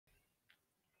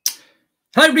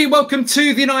Hello everybody, welcome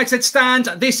to the United Stand.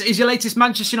 This is your latest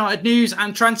Manchester United news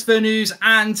and transfer news.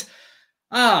 And,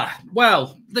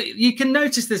 well, you can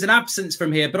notice there's an absence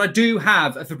from here, but I do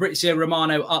have a Fabrizio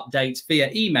Romano update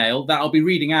via email that I'll be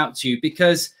reading out to you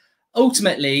because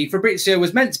ultimately Fabrizio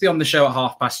was meant to be on the show at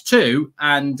 2:30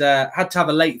 and had to have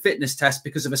a late fitness test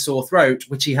because of a sore throat,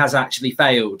 which he has actually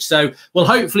failed. So we'll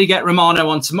hopefully get Romano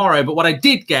on tomorrow. But what I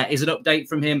did get is an update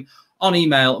from him on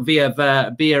email via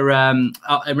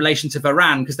in relation to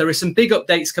Varane, because there are some big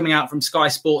updates coming out from Sky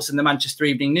Sports and the Manchester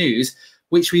Evening News,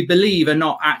 which we believe are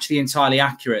not actually entirely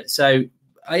accurate. So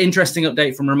an interesting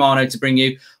update from Romano to bring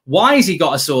you. Why has he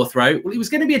got a sore throat? Well, it was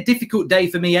going to be a difficult day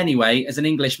for me anyway, as an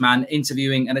Englishman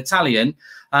interviewing an Italian.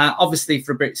 Obviously,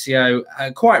 Fabrizio,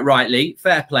 quite rightly,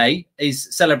 fair play, is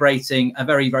celebrating a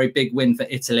very, very big win for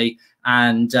Italy.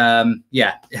 And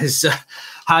yeah, has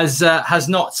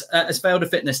failed a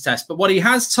fitness test. But what he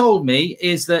has told me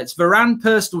is that Varane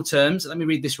personal terms, let me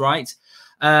read this right.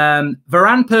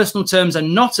 Varane personal terms are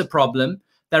not a problem.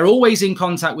 They're always in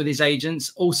contact with his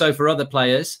agents, also for other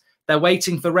players. They're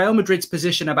waiting for Real Madrid's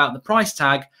position about the price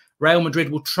tag. Real Madrid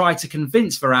will try to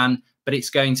convince Varane, but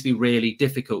it's going to be really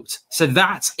difficult. So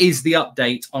that is the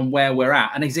update on where we're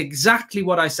at. And it's exactly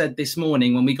what I said this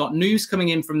morning when we got news coming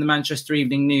in from the Manchester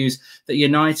Evening News that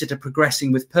United are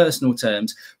progressing with personal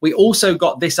terms. We also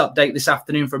got this update this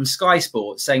afternoon from Sky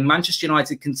Sports saying Manchester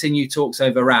United continue talks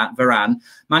over Varane.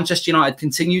 Manchester United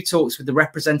continue talks with the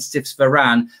representatives of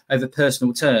Varane over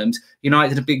personal terms.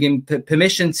 United have given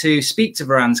permission to speak to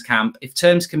Varane's camp. If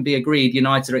terms can be agreed,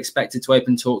 United are expected to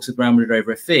open talks with Real Madrid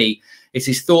over a fee. It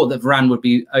is thought that Varane would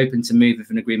be open to move if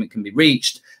an agreement can be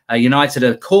reached. United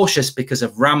are cautious because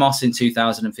of Ramos in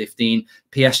 2015.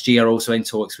 PSG are also in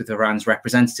talks with Varane's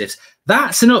representatives.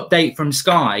 That's an update from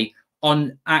Sky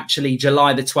on actually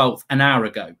July the 12th, an hour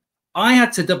ago. I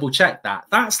had to double check that.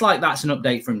 That's an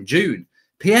update from June.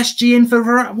 PSG in for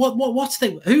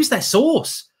Varane. Who's their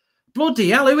source?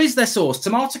 Bloody hell, who is their source?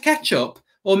 Tomato ketchup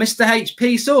or Mr.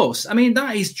 HP sauce? I mean,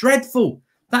 that is dreadful.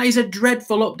 That is a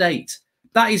dreadful update.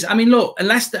 That is, I mean, look,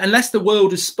 unless the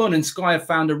world has spun and Sky have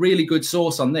found a really good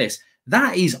source on this,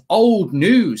 that is old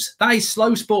news. That is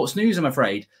slow sports news, I'm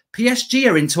afraid. PSG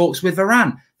are in talks with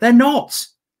Varane. They're not.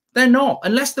 They're not.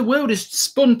 Unless the world is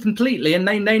spun completely and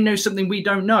they know something we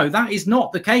don't know. That is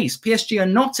not the case. PSG are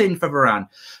not in for Varane.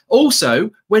 Also,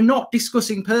 we're not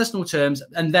discussing personal terms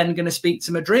and then going to speak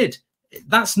to Madrid.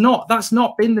 That's not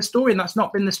been the story, and that's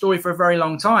not been the story for a very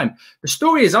long time. The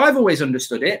story, as I've always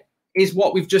understood it, is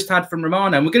what we've just had from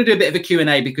Romano. And we're going to do a bit of a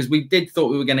Q&A because we thought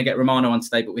we were going to get Romano on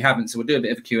today, but we haven't. So we'll do a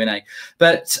bit of a Q&A.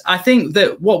 But I think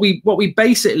that what we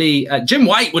basically, Jim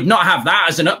White would not have that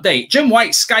as an update. Jim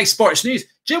White, Sky Sports News.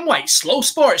 Jim White, slow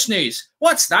sports news.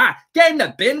 What's that? Get in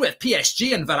the bin with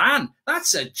PSG and Varane.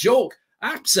 That's a joke.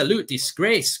 Absolute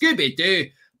disgrace. Scooby-Doo.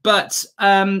 But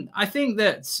I think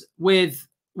that with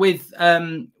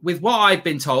what I've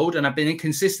been told, and I've been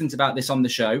inconsistent about this on the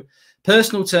show,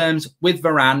 personal terms with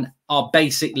Varane are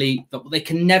basically, they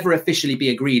can never officially be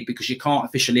agreed because you can't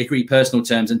officially agree personal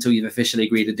terms until you've officially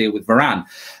agreed a deal with Varane,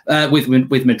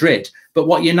 with Madrid. But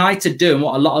what United do and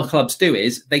what a lot of clubs do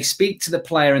is they speak to the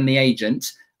player and the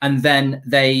agent, and then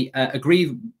they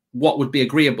agree what would be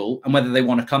agreeable and whether they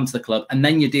want to come to the club, and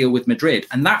then you deal with Madrid.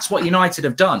 And that's what United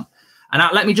have done. And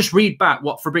let me just read back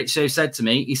what Fabrizio said to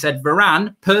me. He said,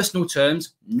 Varane, personal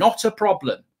terms, not a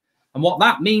problem. And what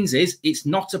that means is it's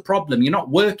not a problem. You're not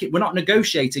working. We're not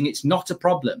negotiating. It's not a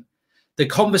problem. The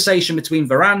conversation between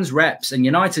Varane's reps and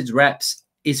United's reps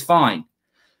is fine.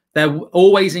 They're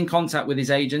always in contact with his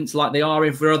agents like they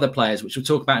are for other players, which we'll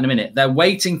talk about in a minute. They're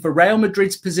waiting for Real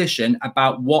Madrid's position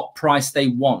about what price they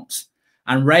want.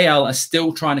 And Real are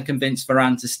still trying to convince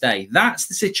Varane to stay. That's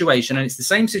the situation. And it's the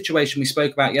same situation we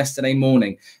spoke about yesterday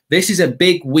morning. This is a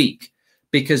big week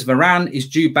because Varane is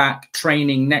due back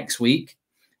training next week.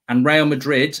 And Real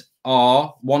Madrid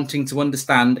are wanting to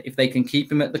understand if they can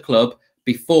keep him at the club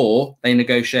before they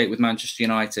negotiate with Manchester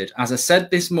United. As I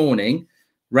said this morning,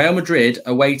 Real Madrid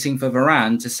are waiting for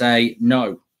Varane to say,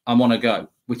 no, I want to go,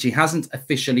 which he hasn't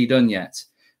officially done yet.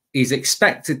 He's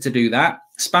expected to do that.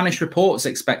 Spanish reports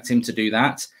expect him to do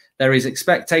that. There is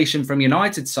expectation from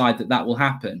United's side that that will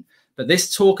happen. But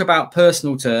this talk about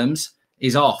personal terms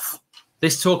is off.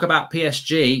 This talk about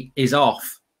PSG is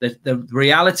off. The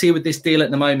reality with this deal at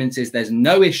the moment is there's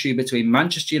no issue between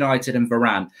Manchester United and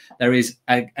Varane. There's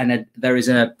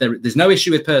no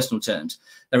issue with personal terms.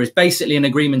 There is basically an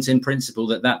agreement in principle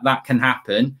that can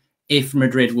happen if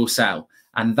Madrid will sell.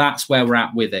 And that's where we're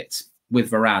at with it. with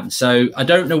Varane. So I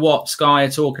don't know what Sky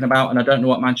are talking about, and I don't know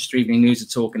what Manchester Evening News are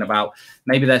talking about.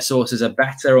 Maybe their sources are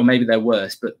better or maybe they're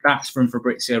worse, but that's from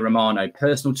Fabrizio Romano.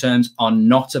 Personal terms are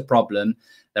not a problem.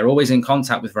 They're always in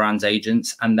contact with Varane's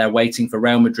agents, and they're waiting for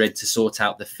Real Madrid to sort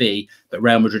out the fee. But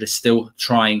Real Madrid is still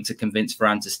trying to convince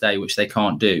Varane to stay, which they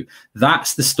can't do.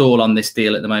 That's the stall on this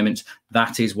deal at the moment.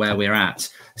 That is where we're at.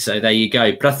 So there you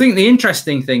go. But I think the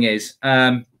interesting thing is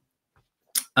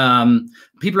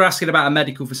people are asking about a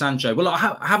medical for Sancho. Well,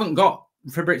 I haven't got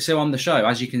Fabrizio on the show,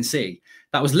 as you can see.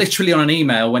 That was literally on an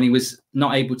email when he was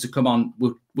not able to come on.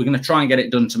 We're going to try and get it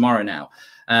done tomorrow now.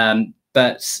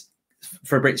 But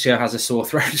Fabrizio has a sore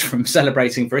throat from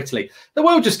celebrating for Italy. The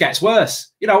world just gets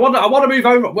worse. You know, I want to move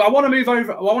over. I want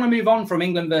to move on from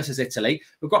England versus Italy.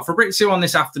 We've got Fabrizio on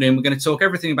this afternoon. We're going to talk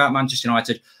everything about Manchester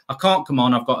United. I can't come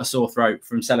on. I've got a sore throat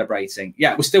from celebrating.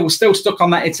 Yeah, we're still stuck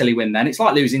on that Italy win. Then it's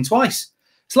like losing twice.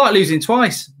 It's like losing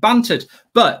twice, bantered.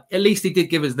 But at least he did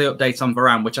give us the update on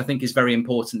Varane, which I think is very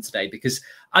important today, because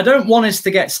I don't want us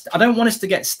to get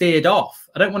steered off.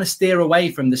 I don't want to steer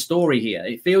away from the story here.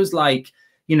 It feels like,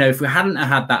 you know, if we hadn't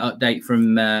had that update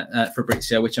from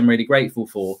Fabrizio, which I'm really grateful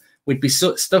for, we'd be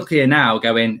stuck here now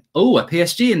going, oh, a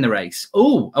PSG in the race.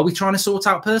 Oh, are we trying to sort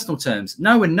out personal terms?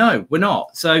 No, and no, we're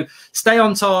not. So stay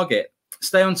on target.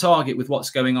 Stay on target with what's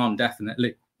going on,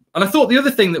 definitely. And I thought the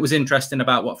other thing that was interesting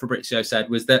about what Fabrizio said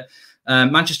was that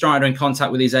Manchester United are in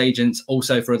contact with his agents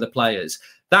also for other players.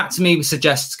 That to me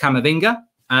suggests Camavinga.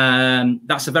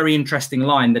 That's a very interesting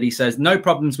line that he says, no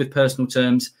problems with personal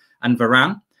terms and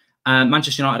Varane.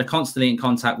 Manchester United are constantly in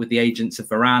contact with the agents of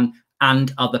Varane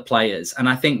and other players. And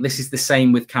I think this is the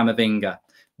same with Camavinga.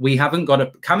 We haven't got a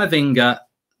Camavinga.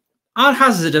 I'd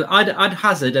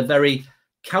hazard a very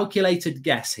calculated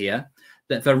guess here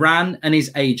that Varane and his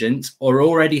agent are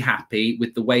already happy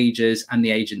with the wages and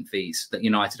the agent fees that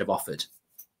United have offered.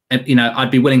 And, you know, I'd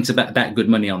be willing to bet good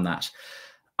money on that.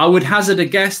 I would hazard a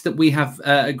guess that we have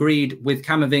agreed with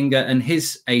Camavinga and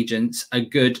his agents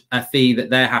a fee that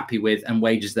they're happy with and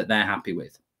wages that they're happy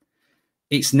with.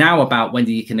 It's now about whether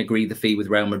you can agree the fee with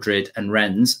Real Madrid and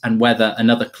Rennes, and whether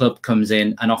another club comes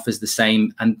in and offers the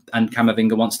same and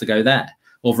Camavinga wants to go there,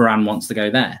 or Varane wants to go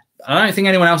there. I don't think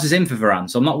anyone else is in for Varane,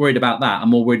 so I'm not worried about that. I'm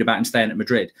more worried about him staying at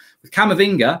Madrid. With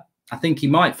Camavinga, I think he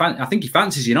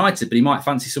fancies United, but he might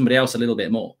fancy somebody else a little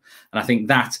bit more. And I think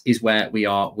that is where we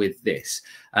are with this.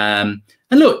 And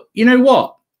look, you know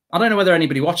what? I don't know whether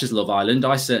anybody watches Love Island.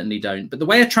 I certainly don't. But the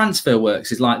way a transfer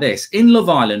works is like this. In Love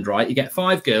Island, right, you get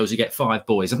 5 girls, you get 5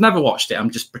 boys. I've never watched it.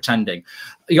 I'm just pretending.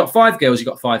 You got 5 girls, you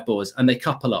got 5 boys, and they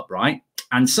couple up, right?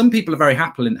 And some people are very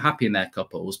happy in their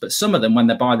couples, but some of them, when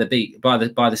they're by the beach, by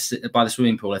the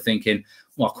swimming pool, are thinking,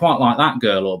 well, I quite like that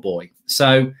girl or boy.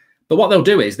 So, but what they'll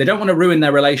do is they don't want to ruin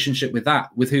their relationship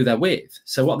with who they're with.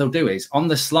 So what they'll do is on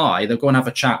the sly, they'll go and have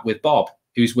a chat with Bob,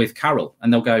 who's with Carol,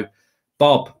 and they'll go,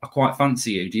 Bob, I quite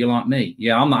fancy you. Do you like me?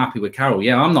 Yeah, I'm not happy with Carol.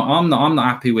 Yeah, I'm not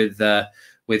happy with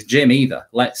Jim either.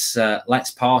 Let's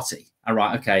party. All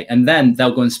right, okay. And then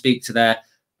they'll go and speak to their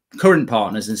current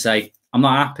partners and say, I'm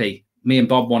not happy. Me and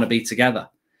Bob want to be together.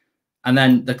 And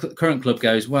then the current club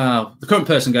goes, well, the current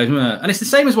person goes, and it's the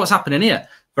same as what's happening here.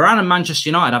 Varane and Manchester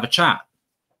United have a chat.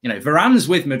 You know, Varane's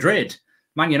with Madrid.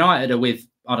 Man United are with,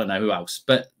 I don't know who else,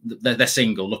 but they're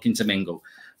single, looking to mingle.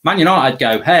 Man United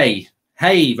go, hey,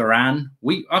 Varane,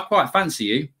 I quite fancy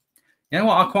you. You know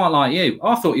what? I quite like you.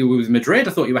 I thought you were with Madrid.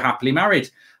 I thought you were happily married.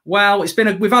 Well,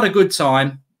 we've had a good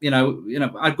time. You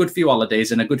know, a good few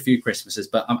holidays and a good few Christmases,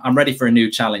 but I'm ready for a new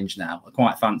challenge now. I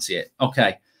quite fancy it.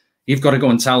 Okay, you've got to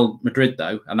go and tell Madrid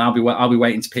though, and I'll be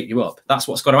waiting to pick you up. That's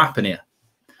what's got to happen here.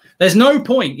 There's no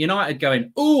point United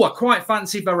going, oh, I quite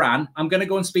fancy Varane. I'm going to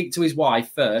go and speak to his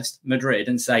wife first, Madrid,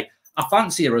 and say, I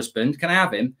fancy your husband. Can I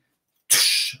have him?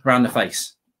 Around the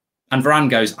face. And Varane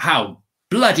goes, how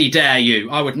bloody dare you?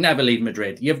 I would never leave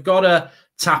Madrid. You've got to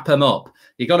tap him up.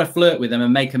 You've got to flirt with them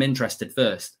and make them interested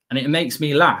first. And it makes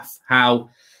me laugh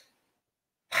how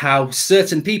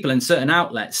certain people and certain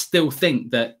outlets still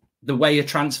think that the way a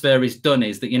transfer is done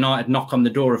is that United knock on the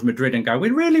door of Madrid and go,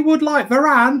 we really would like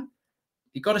Varane.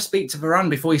 You've got to speak to Varane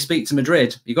before you speak to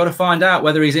Madrid. You've got to find out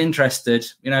whether he's interested,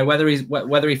 you know, whether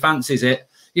he fancies it.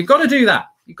 You've got to do that.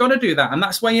 You've got to do that. And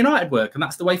that's the way United work. And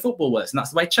that's the way football works. And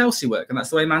that's the way Chelsea work. And that's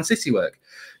the way Man City work.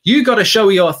 You've got to show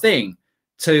your thing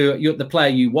to the player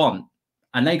you want.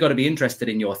 And they got to be interested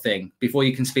in your thing before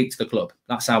you can speak to the club.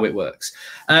 That's how it works.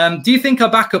 Do you think our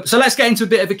backup? So let's get into a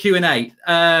bit of a Q&A.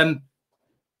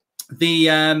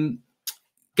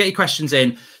 Get your questions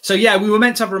in. So yeah, we were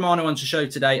meant to have Romano on to show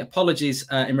today. Apologies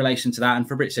in relation to that. And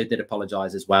Fabrizio did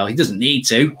apologise as well. He doesn't need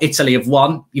to. Italy have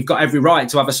won. You've got every right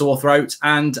to have a sore throat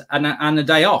and a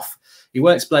day off. He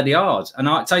works bloody hard. And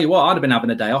I tell you what, I'd have been having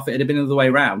a day off. It'd have been the other way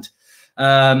around.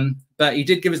 But he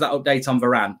did give us that update on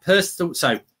Varane.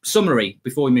 So, summary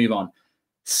before we move on.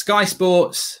 Sky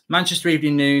Sports, Manchester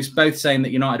Evening News, both saying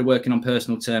that United are working on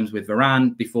personal terms with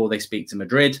Varane before they speak to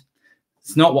Madrid.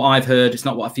 It's not what I've heard. It's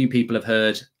not what a few people have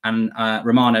heard. And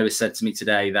Romano has said to me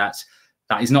today that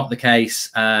that is not the case.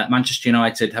 Manchester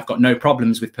United have got no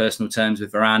problems with personal terms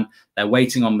with Varane. They're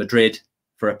waiting on Madrid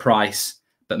for a price,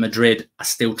 but Madrid are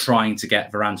still trying to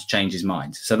get Varane to change his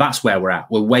mind. So that's where we're at.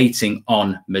 We're waiting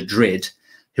on Madrid,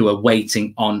 who are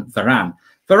waiting on Varane.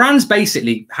 Varane's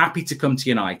basically happy to come to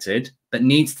United, but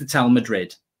needs to tell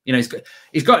Madrid. You know,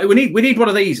 he's got. We need one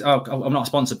of these. Oh, I'm not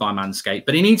sponsored by Manscaped,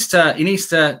 but he needs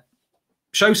to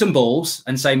show some balls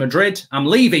and say, Madrid, I'm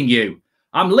leaving you.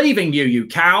 I'm leaving you, you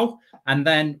cow. And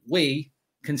then we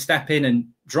can step in and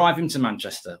drive him to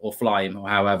Manchester or fly him or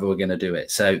however we're going to do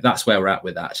it. So that's where we're at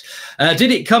with that.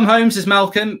 Did it come home, says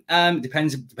Malcolm?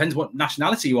 Depends what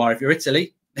nationality you are. If you're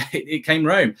Italy, it came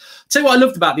Rome. Tell you what I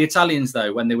loved about the Italians,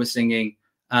 though, when they were singing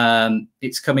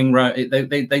It's Coming Rome.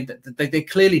 They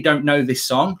clearly don't know this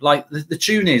song. Like the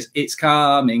tune is, it's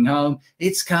coming home,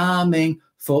 it's coming,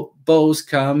 football's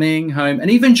coming home. And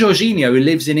even Jorginho, who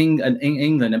lives in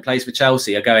England and plays for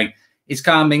Chelsea, are going, it's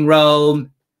coming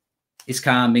Rome, it's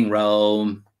coming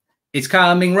Rome, it's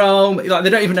coming Rome. Like they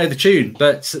don't even know the tune,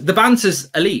 but the banter's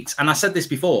elite. And I said this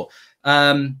before.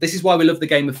 This is why we love the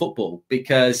game of football,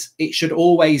 because it should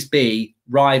always be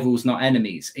rivals, not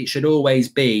enemies. It should always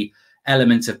be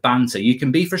element of banter. You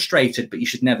can be frustrated, but you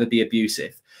should never be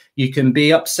abusive. You can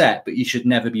be upset, but you should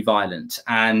never be violent.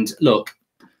 And look,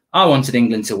 I wanted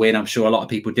England to win. I'm sure a lot of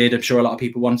people did. I'm sure a lot of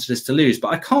people wanted us to lose,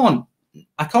 but I can't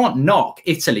knock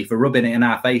Italy for rubbing it in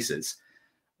our faces.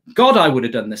 God, I would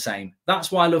have done the same.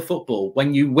 That's why I love football.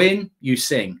 When you win, you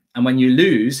sing. And when you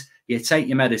lose, you take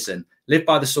your medicine. Live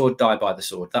by the sword, die by the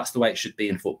sword. That's the way it should be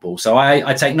in football. So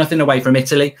I take nothing away from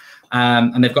Italy.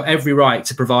 And they've got every right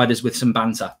to provide us with some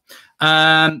banter.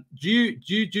 What's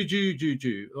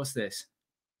this?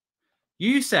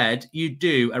 You said you'd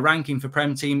do a ranking for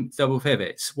Prem Team double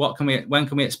pivots. When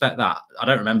can we expect that? I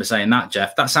don't remember saying that,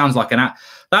 Jeff. That sounds like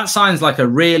a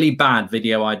really bad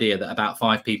video idea that about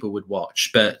 5 people would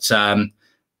watch. But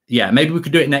yeah, maybe we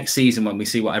could do it next season when we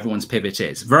see what everyone's pivot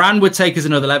is. Varane would take us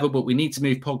another level, but we need to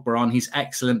move Pogba on. He's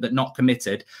excellent, but not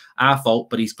committed. Our fault,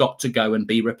 but he's got to go and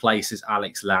be replaced as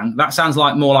Alex Lang. That sounds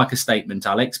like more like a statement,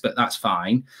 Alex, but that's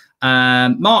fine.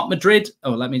 Mark Madrid.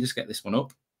 Oh, let me just get this one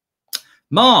up.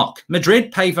 Mark,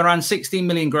 Madrid pay Varane 16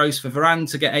 million gross for Varane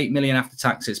to get 8 million after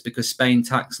taxes because Spain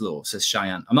tax law, says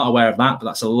Cheyenne. I'm not aware of that, but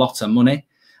that's a lot of money.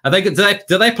 Do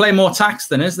they pay more tax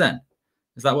than us then?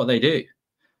 Is that what they do?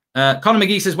 Conor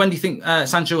McGee says, when do you think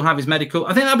Sancho will have his medical?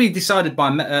 I think that'll be decided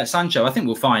by Sancho. I think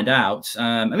we'll find out.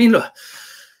 I mean, look,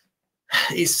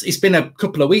 it's been a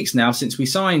couple of weeks now since we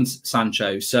signed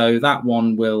Sancho, so that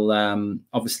one will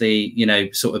obviously, you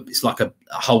know, sort of, it's like a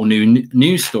whole new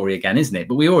news story again, isn't it?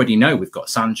 But we already know we've got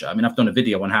Sancho. I mean, I've done a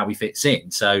video on how he fits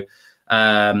in, so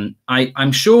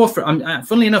I'm sure.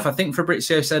 Funnily enough, I think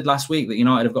Fabrizio said last week that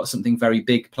United have got something very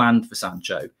big planned for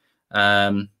Sancho.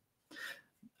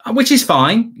 Which is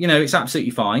fine, you know, it's absolutely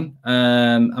fine.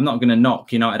 I'm not going to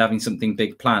knock United having something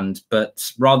big planned,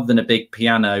 but rather than a big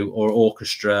piano or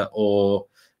orchestra or,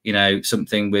 you know,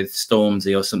 something with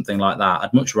Stormzy or something like that,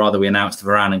 I'd much rather we announced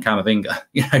Varane and Camavinga.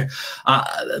 You know,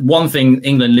 one thing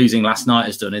England losing last night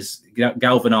has done is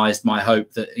galvanised my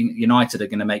hope that United are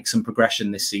going to make some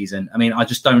progression this season. I mean, I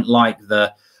just don't like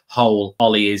the whole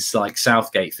Ollie is like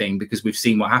Southgate thing, because we've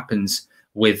seen what happens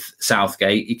with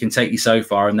Southgate. He can take you so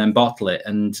far and then bottle it.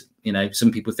 And, you know,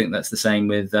 some people think that's the same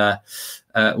with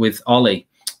Ollie.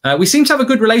 We seem to have a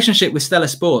good relationship with Stella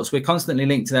Sports. We're constantly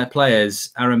linked to their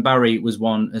players. Aaron Barry was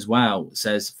one as well,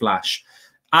 says Flash.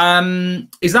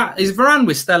 Is Varane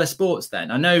with Stella Sports then?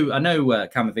 I know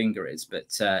Camavinga is,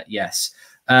 but yes,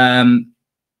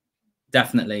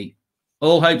 definitely.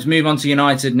 All hopes move on to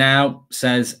United now,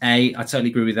 says A. I totally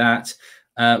agree with that.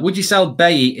 Would you sell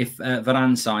Bailly if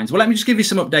Varane signs? Well, let me just give you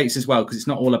some updates as well, because it's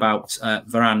not all about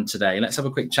Varane today. Let's have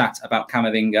a quick chat about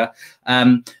Camavinga.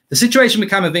 The situation with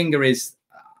Camavinga is,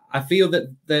 I feel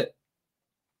that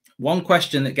one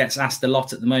question that gets asked a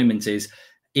lot at the moment is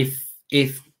if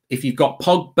you've got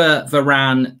Pogba,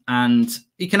 Varane, and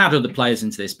you can add other players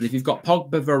into this, but if you've got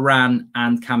Pogba, Varane,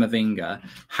 and Camavinga,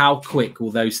 how quick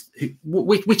will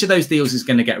which of those deals is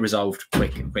going to get resolved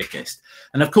quickest?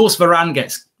 And of course, Varane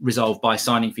gets resolved by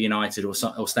signing for United or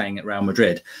staying at Real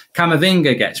Madrid.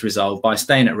 Camavinga gets resolved by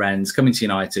staying at Rennes, coming to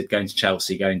United, going to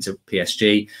Chelsea, going to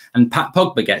PSG. And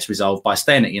Pogba gets resolved by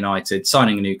staying at United,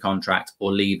 signing a new contract,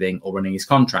 or leaving, or running his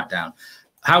contract down.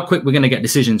 how quick we're going to get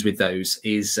decisions with those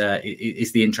is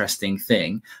the interesting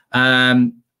thing.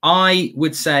 I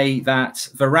would say that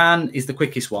Varane is the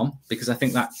quickest one, because I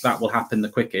think that will happen the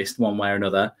quickest one way or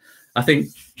another. I think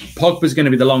Pogba's going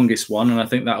to be the longest one, and I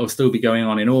think that will still be going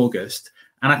on in August.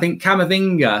 And I think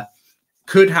Camavinga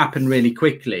could happen really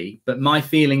quickly, but my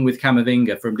feeling with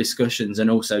Camavinga from discussions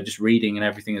and also just reading and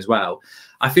everything as well,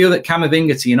 I feel that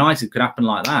Camavinga to United could happen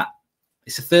like that.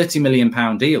 It's a £30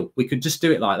 million deal. We could just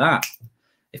do it like that.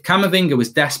 If Camavinga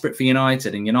was desperate for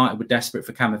United and United were desperate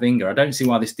for Camavinga, I don't see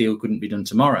why this deal couldn't be done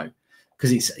tomorrow, because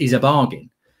he's a bargain.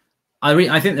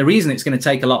 I think the reason it's going to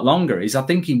take a lot longer is I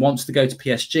think he wants to go to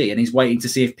PSG and he's waiting to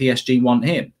see if PSG want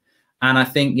him. And I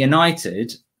think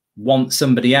United want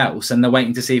somebody else and they're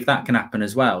waiting to see if that can happen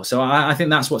as well. So I think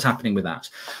that's what's happening with that.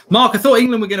 Mark, I thought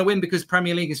England were going to win because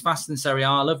Premier League is faster than Serie A.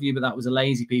 I love you, but that was a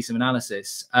lazy piece of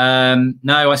analysis.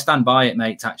 No, I stand by it,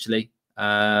 mate, actually.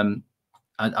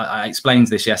 I explained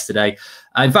this yesterday.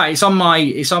 In fact, it's on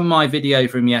my video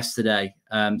from yesterday.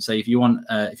 So if you want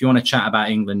to chat about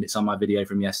England, it's on my video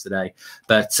from yesterday.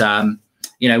 But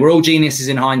you know, we're all geniuses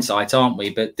in hindsight, aren't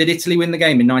we? But did Italy win the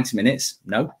game in 90 minutes?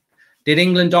 No. Did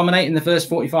England dominate in the first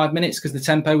 45 minutes because the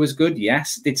tempo was good?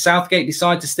 Yes. Did Southgate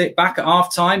decide to stick back at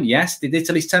half time? Yes. Did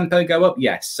Italy's tempo go up?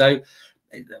 Yes. So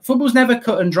football's never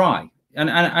cut and dry.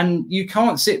 And you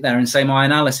can't sit there and say my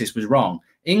analysis was wrong.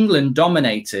 England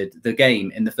dominated the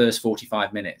game in the first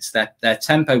 45 minutes. Their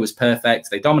tempo was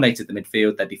perfect. They dominated the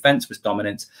midfield. Their defence was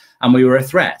dominant. And we were a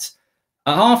threat.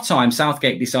 At half-time,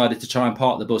 Southgate decided to try and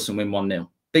park the bus and win 1-0.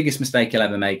 Biggest mistake he'll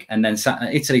ever make. And then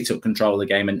Italy took control of the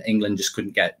game and England just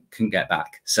couldn't get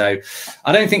back. So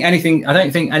I don't think anything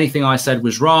I said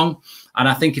was wrong. And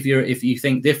I think if you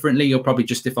think differently, you'll probably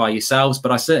justify yourselves.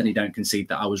 But I certainly don't concede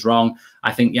that I was wrong.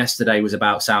 I think yesterday was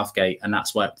about Southgate, and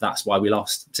that's why we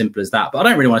lost. Simple as that. But I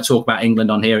don't really want to talk about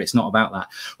England on here. It's not about that.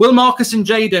 Will Marcus and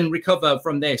Jaden recover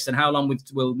from this? And how long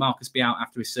will Marcus be out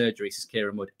after his surgery? Says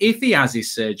Kieran Wood. If he has his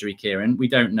surgery, Kieran, we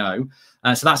don't know.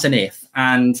 So that's an if.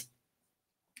 And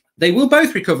they will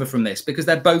both recover from this because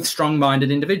they're both strong-minded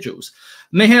individuals.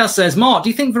 Mihail says, Mark, do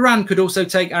you think Varane could also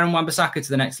take Aaron Wan-Bissaka to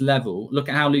the next level? Look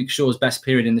at how Luke Shaw's best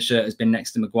period in the shirt has been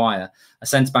next to Maguire, a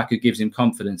centre-back who gives him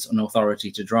confidence and authority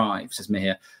to drive, says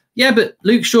Mihail. Yeah, but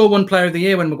Luke Shaw won Player of the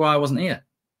Year when Maguire wasn't here.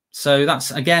 So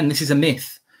that's, again, this is a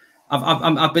myth.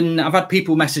 I've had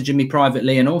people messaging me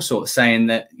privately and all sorts saying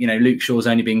that, you know, Luke Shaw's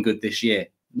only been good this year.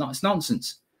 No, it's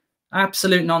nonsense.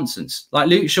 Absolute nonsense. Like,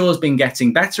 Luke Shaw's been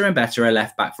getting better and better at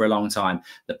left back for a long time.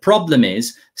 The problem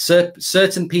is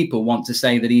certain people want to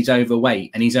say that he's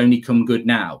overweight and he's only come good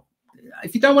now.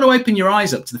 If you don't want to open your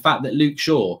eyes up to the fact that Luke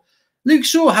Shaw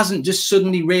hasn't just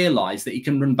suddenly realised that he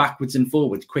can run backwards and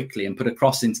forwards quickly and put a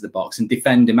cross into the box and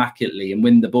defend immaculately and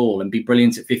win the ball and be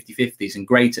brilliant at 50-50s and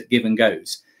great at give and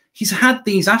goes. He's had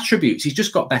these attributes. He's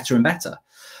just got better and better.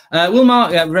 Will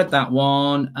Mark, yeah, read that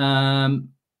one.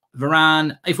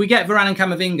 Varane, if we get Varane and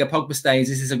Camavinga, Pogba stays.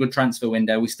 This is a good transfer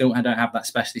window. We still don't have that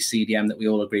specialist CDM that we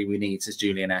all agree we need, says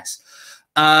Julian S.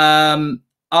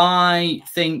 I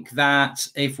think that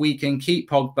if we can keep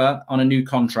Pogba on a new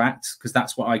contract, because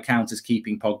that's what I count as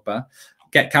keeping Pogba,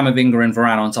 get Camavinga and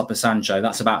Varane on top of Sancho,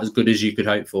 that's about as good as you could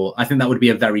hope for. I think that would be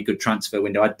a very good transfer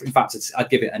window. In fact, I'd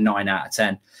give it a 9 out of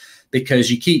 10,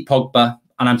 because you keep Pogba,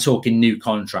 and I'm talking new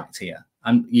contract here.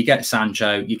 And you get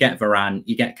Sancho, you get Varane,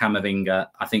 you get Camavinga.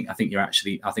 I think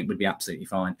would be absolutely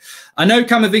fine. I know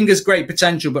Camavinga's great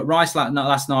potential, but Rice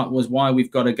last night was why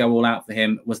we've got to go all out for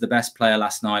him. Was the best player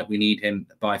last night. We need him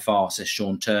by far, says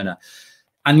Sean Turner.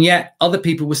 And yet other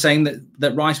people were saying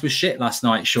that Rice was shit last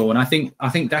night, Sean. I think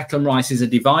Declan Rice is a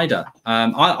divider.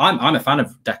 I'm a fan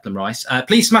of Declan Rice.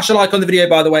 Please smash a like on the video,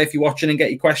 by the way, if you're watching, and get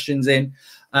your questions in.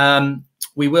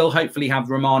 We will hopefully have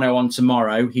Romano on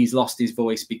tomorrow. He's lost his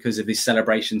voice because of his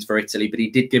celebrations for Italy, but he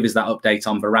did give us that update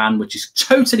on Varane, which is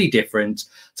totally different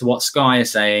to what Sky are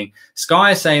saying.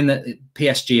 Sky are saying that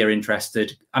PSG are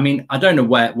interested. I mean, I don't know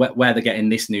where they're getting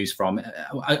this news from.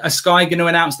 Are Sky going to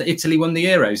announce that Italy won the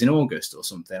Euros in August or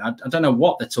something? I don't know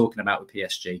what they're talking about with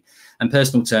PSG. And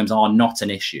personal terms are not an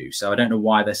issue. So I don't know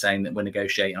why they're saying that we're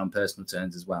negotiating on personal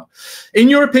terms as well. In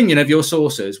your opinion, of your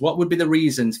sources, what would be the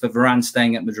reasons for Varane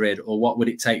staying at Madrid, or what would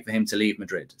it take for him to leave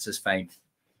Madrid, says Fame? Do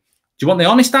you want the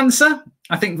honest answer?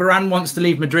 I think Varane wants to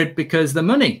leave Madrid because the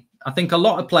money. I think a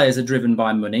lot of players are driven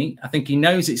by money. I think he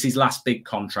knows it's his last big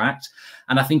contract.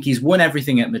 And I think he's won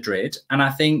everything at Madrid. And I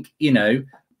think, you know,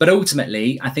 but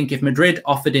ultimately, I think if Madrid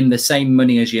offered him the same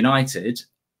money as United,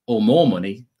 or more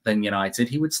money than United,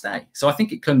 he would stay. So I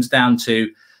think it comes down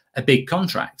to a big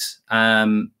contract.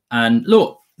 And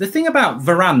look, the thing about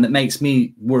Varane that makes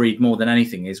me worried more than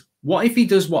anything is, what if he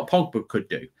does what Pogba could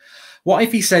do? What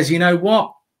if he says, you know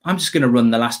what? I'm just going to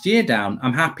run the last year down.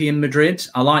 I'm happy in Madrid.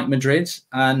 I like Madrid.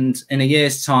 And in a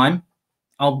year's time,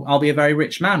 I'll be a very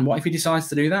rich man. What if he decides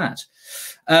to do that?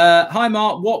 Hi,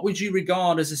 Mark. What would you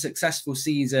regard as a successful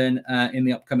season in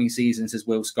the upcoming season, says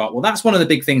Will Scott? Well, that's one of the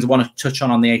big things I want to touch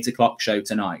on the 8 o'clock show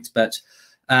tonight. But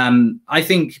I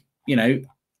think, you know,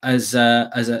 as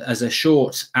a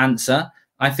short answer,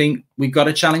 I think we've got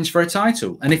a challenge for a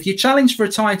title. And if you challenge for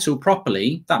a title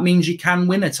properly, that means you can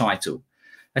win a title.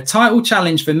 A title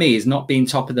challenge for me is not being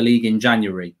top of the league in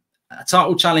January. A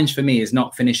title challenge for me is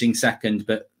not finishing second,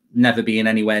 but never being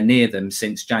anywhere near them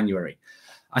since January.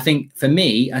 I think for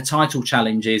me, a title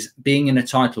challenge is being in a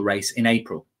title race in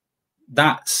April.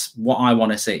 That's what I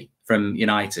want to see from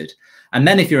United. And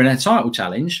then if you're in a title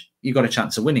challenge, you've got a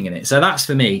chance of winning in it. So that's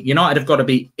for me. United have got to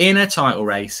be in a title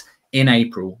race in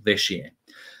April this year.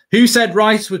 Who said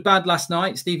Rice was bad last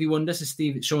night? Stevie Wonder, says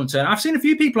Sean Turner. I've seen a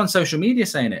few people on social media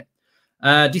saying it.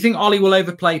 Do you think Ollie will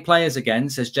overplay players again,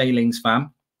 says Jay Ling's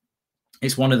fam?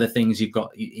 It's one of the things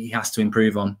he has to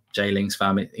improve on, Jay Ling's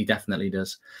fam. He definitely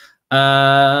does.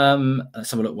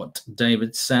 Let's have a look what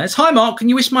David says. Hi, Mark. Can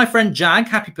you wish my friend Jag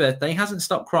happy birthday? He hasn't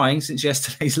stopped crying since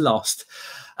yesterday's lost.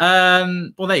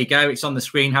 Well, there you go. It's on the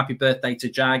screen. Happy birthday to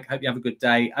Jag. Hope you have a good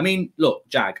day. I mean, look,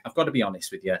 Jag, I've got to be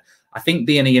honest with you. I think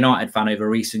being a United fan over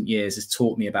recent years has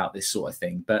taught me about this sort of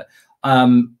thing. But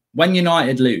when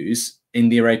United lose in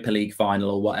the Europa League final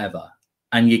or whatever,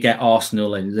 and you get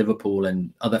Arsenal and Liverpool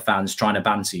and other fans trying to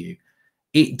banter you,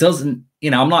 it doesn't,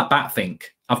 you know, I'm like Batfink.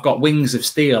 I've got wings of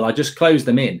steel. I just close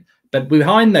them in. But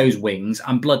behind those wings,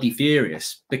 I'm bloody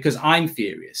furious because I'm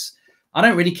furious. I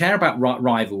don't really care about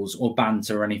rivals or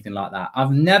banter or anything like that.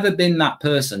 I've never been that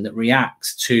person that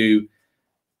reacts to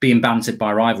being bantered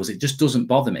by rivals. It just doesn't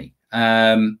bother me.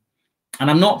 And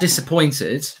I'm not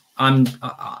disappointed.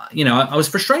 You know, I was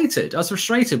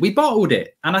frustrated. We bottled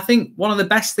it. And I think one of the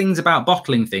best things about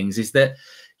bottling things is that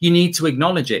you need to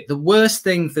acknowledge it. The worst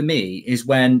thing for me is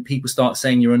when people start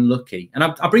saying you're unlucky. And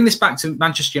I bring this back to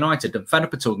Manchester United. I'm fed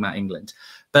up of talking about England.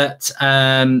 But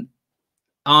I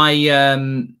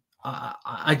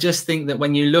just think that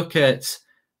when you look at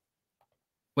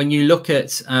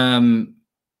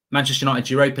Manchester United's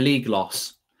Europa League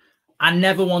loss, I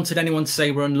never wanted anyone to say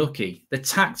we're unlucky. The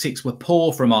tactics were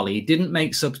poor from Ollie. He didn't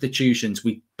make substitutions.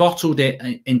 We bottled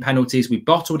it in penalties. We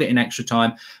bottled it in extra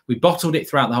time. We bottled it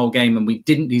throughout the whole game, and we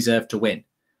didn't deserve to win.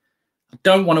 I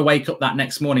don't want to wake up that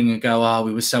next morning and go, oh,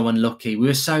 we were so unlucky. We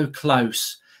were so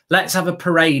close. Let's have a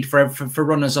parade for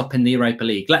runners-up in the Europa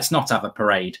League. Let's not have a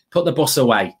parade. Put the bus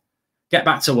away. Get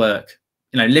back to work.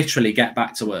 You know, literally get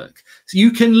back to work. So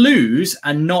you can lose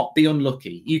and not be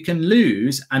unlucky. You can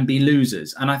lose and be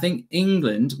losers. And I think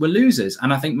England were losers.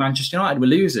 And I think Manchester United were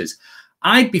losers.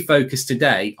 I'd be focused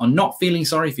today on not feeling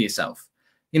sorry for yourself.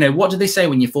 You know, what do they say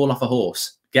when you fall off a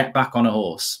horse? Get back on a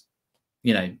horse.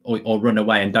 You know, or run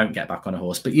away and don't get back on a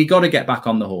horse. But you got to get back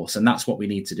on the horse, and that's what we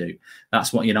need to do.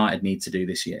 That's what United need to do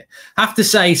this year. Have to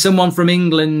say, someone from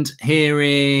England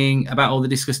hearing about all the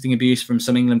disgusting abuse from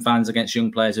some England fans against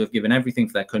young players who have given everything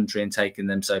for their country and taken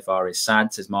them so far is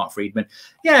sad, says Mark Friedman.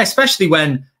 Yeah, especially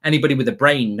when anybody with a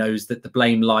brain knows that the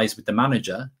blame lies with the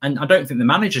manager. And I don't think the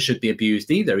manager should be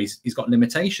abused either. He's got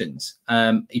limitations.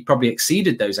 He probably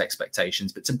exceeded those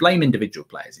expectations, but to blame individual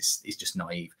players is just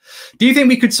naive. Do you think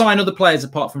we could sign other players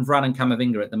apart from Varane and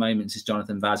Camavinga at the moment, says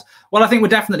Jonathan Vaz? Well, I think we're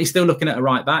definitely still looking at a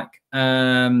right back.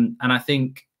 And I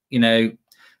think, you know,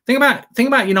 thing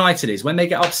about United is when they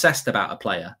get obsessed about a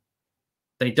player,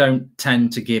 they don't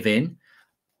tend to give in.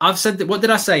 I've said that. What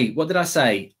did I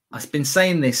say? I've been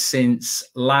saying this since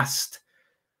last,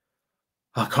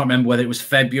 I can't remember whether it was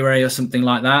February or something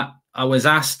like that. I was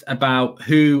asked about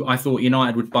who I thought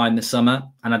United would buy in the summer.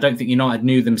 And I don't think United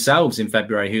knew themselves in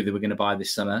February who they were going to buy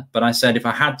this summer. But I said, if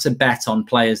I had to bet on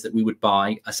players that we would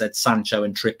buy, I said Sancho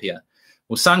and Trippier.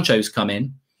 Well, Sancho's come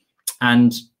in.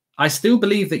 And I still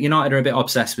believe that United are a bit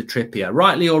obsessed with Trippier.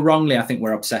 Rightly or wrongly, I think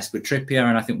we're obsessed with Trippier.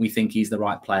 And I think we think he's the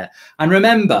right player. And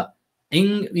remember,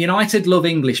 United love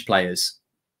English players.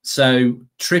 So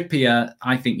Trippier,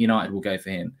 I think United will go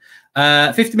for him.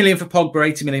 50 million for Pogba,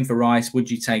 80 million for Rice. Would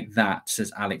you take that,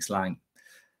 says Alex Lang.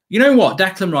 You know what?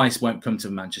 Declan Rice won't come to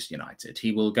Manchester United.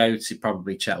 He will go to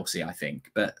probably Chelsea, I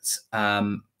think. But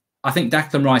I think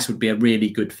Declan Rice would be a really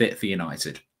good fit for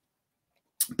United.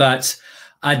 But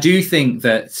I do think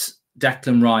that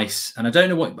Declan Rice, and I don't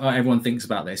know what everyone thinks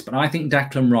about this, but I think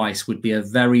Declan Rice would be a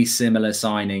very similar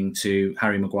signing to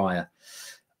Harry Maguire.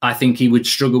 I think he would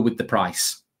struggle with the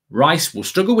price. Rice will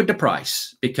struggle with the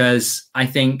price because I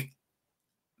think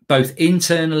both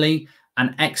internally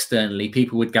and externally,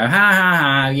 people would go, ha, ha,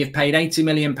 ha, you've paid £80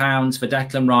 million for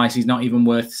Declan Rice. He's not even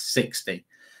worth 60.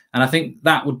 And I think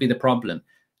that would be the problem.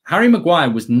 Harry Maguire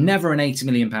was never an £80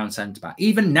 million centre-back.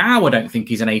 Even now, I don't think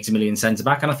he's an 80 million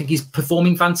centre-back, and I think he's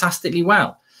performing fantastically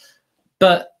well.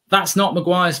 But that's not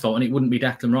Maguire's fault, and it wouldn't be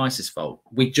Declan Rice's fault.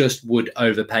 We just would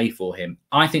overpay for him.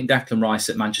 I think Declan Rice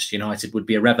at Manchester United would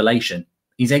be a revelation.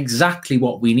 He's exactly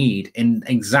what we need in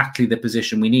exactly the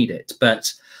position we need it.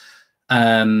 But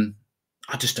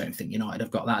I just don't think United have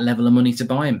got that level of money to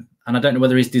buy him. And I don't know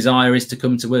whether his desire is to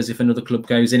come to us. If another club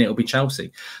goes in, it'll be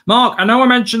Chelsea. Mark, I know I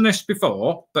mentioned this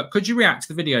before, but could you react to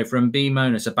the video from B.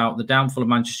 Monas about the downfall of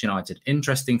Manchester United?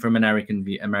 Interesting from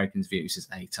Americans' view, says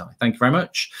A-Tie. Thank you very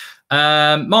much.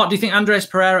 Mark, do you think Andres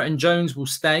Pereira and Jones will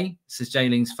stay? Says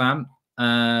Jayling's fan.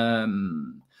 I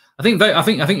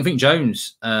think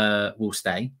Jones will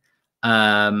stay.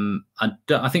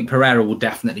 I think Pereira will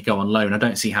definitely go on loan. I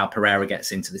don't see how Pereira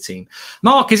gets into the team.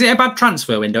 Mark, is it a bad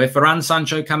transfer window if Varane,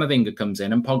 Sancho, Camavinga comes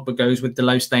in and Pogba goes with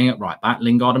Delot staying at right back,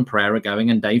 Lingard and Pereira going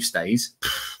and Dave stays?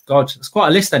 God, that's quite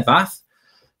a list, Ed Bath.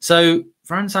 So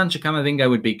Varane, Sancho, Camavinga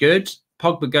would be good.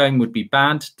 Pogba going would be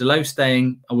bad. Delot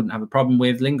staying, I wouldn't have a problem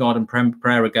with. Lingard and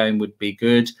Pereira going would be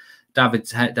good. David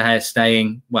De Gea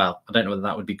staying, well, I don't know whether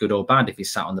that would be good or bad if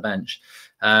he's sat on the bench.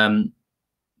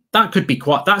 That could be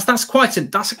quite. That's quite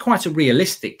a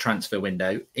realistic transfer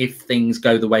window if things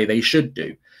go the way they should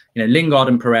do. You know, Lingard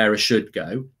and Pereira should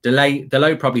go.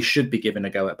 Delot probably should be given a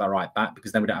go at right back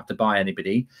because then we don't have to buy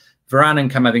anybody. Varane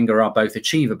and Camavinga are both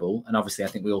achievable, and obviously I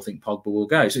think we all think Pogba will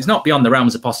go. So it's not beyond the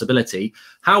realms of possibility.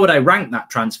 How would I rank that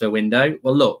transfer window?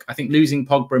 Well, look, I think losing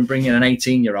Pogba and bringing an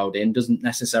 18-year-old in doesn't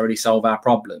necessarily solve our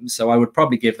problems. So I would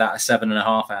probably give that a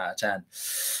 7.5 out of 10.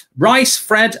 Rice,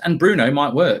 Fred, and Bruno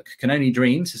might work. Can only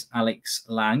dream, says Alex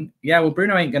Lang. Yeah, well,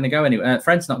 Bruno ain't going to go anywhere.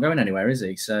 Fred's not going anywhere, is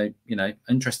he? So, you know,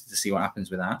 interested to see what happens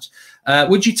with that.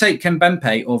 Would you take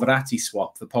Kimpembe or Verratti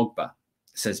swap for Pogba?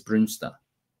 Says Brunster.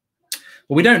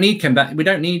 Well, we don't need Kimpembe. We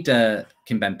don't need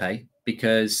Kimpembe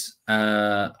because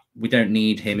we don't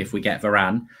need him if we get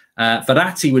Varane.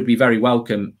 Verratti would be very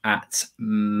welcome at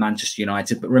Manchester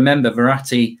United, but remember,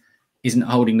 Verratti isn't a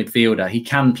holding midfielder. He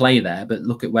can play there, but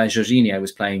look at where Jorginho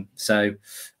was playing. So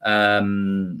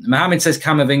Mohammed says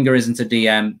Camavinga isn't a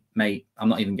DM. Mate, I'm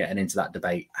not even getting into that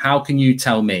debate. How can you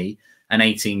tell me an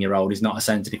 18-year-old is not a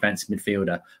centre defensive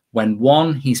midfielder when,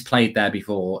 one, he's played there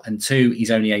before, and two,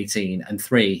 he's only 18, and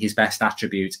three, his best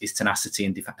attribute is tenacity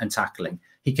and tackling?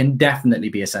 He can definitely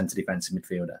be a centre defensive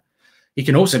midfielder. He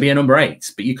can also be a number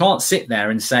 8, but you can't sit there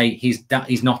and say he's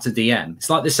not a DM. It's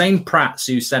like the same Prats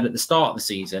who said at the start of the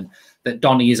season that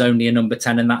Donny is only a number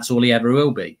 10 and that's all he ever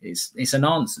will be. It's a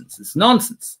nonsense. It's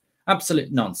nonsense.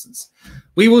 Absolute nonsense.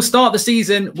 We will start the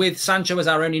season with Sancho as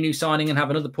our only new signing and have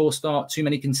another poor start. Too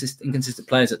many inconsistent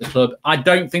players at the club. I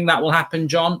don't think that will happen,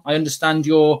 John. I understand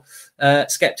your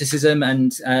scepticism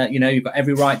and, you know, you've got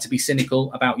every right to be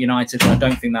cynical about United, but I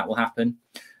don't think that will happen.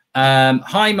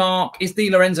 Hi, Mark. Is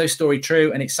the Lorenzo story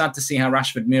true? And it's sad to see how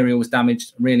Rashford Muriel was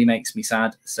damaged. Really makes me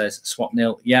sad, says Swap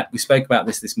Nil. Yeah, we spoke about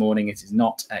this morning. It is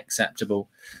not acceptable.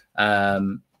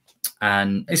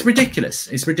 And it's ridiculous.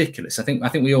 It's ridiculous. I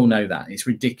think we all know that. It's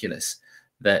ridiculous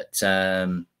that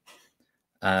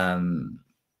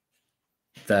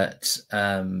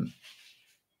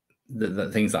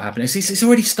the things that happen. It's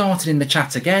already started in the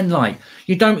chat again. Like,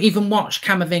 you don't even watch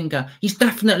Camavinga. He's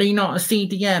definitely not a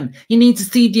CDM. He needs a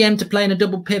CDM to play in a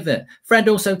double pivot. Fred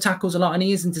also tackles a lot and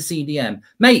he isn't a CDM.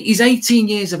 Mate, he's 18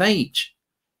 years of age.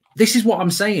 This is what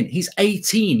I'm saying. He's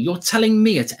 18. You're telling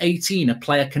me at 18 a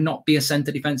player cannot be a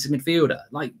centre defensive midfielder?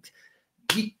 Like,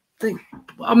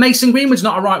 Mason Greenwood's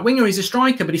not a right winger. He's a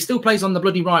striker, but he still plays on the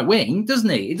bloody right wing, doesn't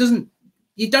he?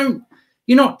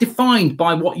 You're not defined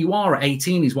by what you are at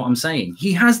 18 is what I'm saying.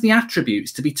 He has the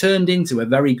attributes to be turned into a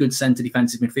very good centre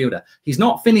defensive midfielder. He's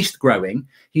not finished growing.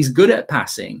 He's good at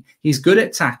passing. He's good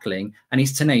at tackling, and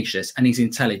he's tenacious and he's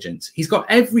intelligent. He's got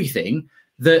everything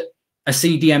that a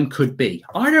CDM could be.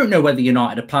 I don't know whether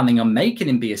United are planning on making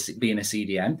him being a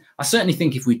CDM. I certainly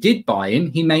think if we did buy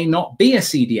him, he may not be a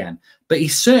CDM, but he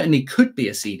certainly could be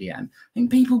a CDM. I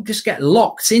think people just get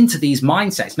locked into these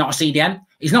mindsets. Not a CDM.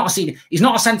 He's not a CDM. He's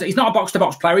not a centre. He's not a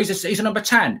box-to-box player. He's a number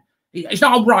 10. He's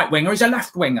not a right winger. He's a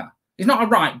left winger. He's not a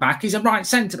right back. He's a right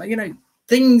centre. You know,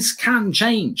 things can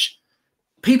change.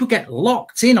 People get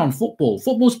locked in on football.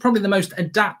 Football's probably the most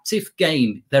adaptive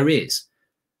game there is.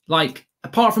 Like,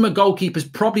 apart from a goalkeeper's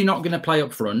probably not going to play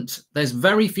up front, there's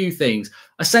very few things.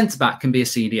 A centre-back can be a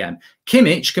CDM.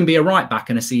 Kimmich can be a right-back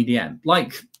and a CDM.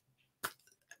 Like,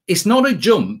 it's not a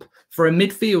jump for a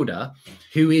midfielder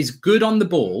who is good on the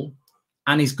ball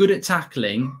and is good at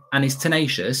tackling and is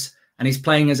tenacious and is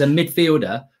playing as a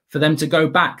midfielder for them to go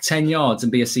back 10 yards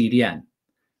and be a CDM.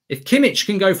 If Kimmich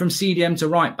can go from CDM to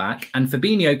right-back and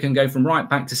Fabinho can go from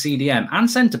right-back to CDM and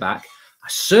centre-back, I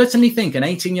certainly think an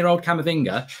 18-year-old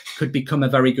Camavinga could become a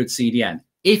very good CDM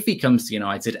if he comes to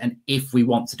United and if we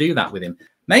want to do that with him.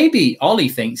 Maybe Ollie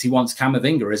thinks he wants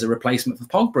Camavinga as a replacement for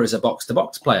Pogba as a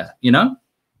box-to-box player, you know?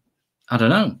 I don't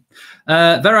know.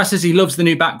 Vera says he loves the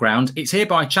new background. It's here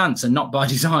by chance and not by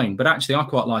design, but actually I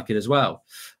quite like it as well.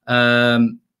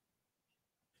 Thanks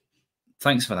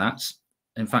for that.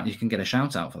 In fact, you can get a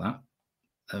shout out for that.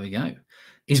 There we go.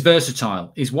 He's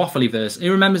versatile. He's waffly versatile. He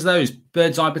remembers those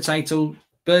bird's eye potato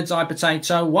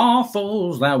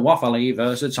waffles. They're waffly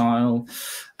versatile.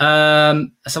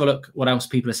 Let's have a look what else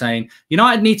people are saying.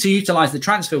 United need to utilise the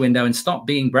transfer window and stop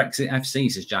being Brexit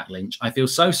FC, says Jack Lynch. I feel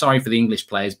so sorry for the English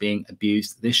players being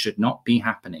abused. This should not be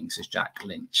happening, says Jack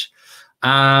Lynch.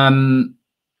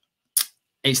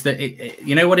 It's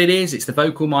you know what it is? It's the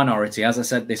vocal minority, as I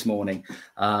said this morning,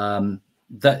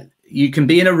 that you can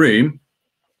be in a room.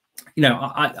 You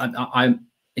know,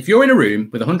 if you're in a room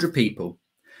with 100 people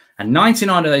and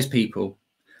 99 of those people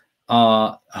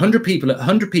are 100 people are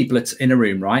in a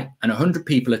room, right? And 100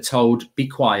 people are told, be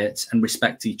quiet and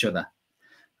respect each other.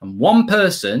 And one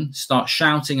person starts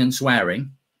shouting and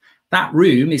swearing. That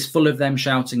room is full of them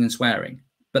shouting and swearing,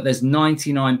 but there's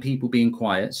 99 people being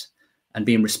quiet and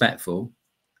being respectful.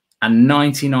 And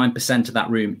 99% of that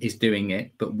room is doing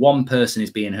it, but one person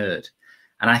is being heard.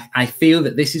 And I feel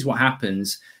that this is what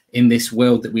happens in this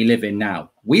world that we live in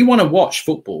now. We want to watch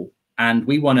football and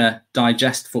we want to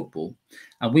digest football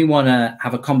and we want to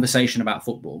have a conversation about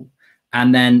football.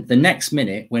 And then the next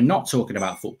minute, we're not talking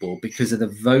about football because of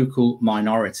the vocal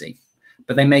minority.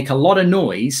 But they make a lot of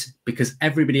noise because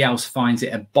everybody else finds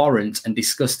it abhorrent and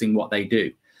disgusting what they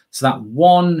do. So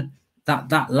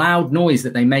that loud noise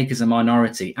that they make as a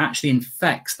minority actually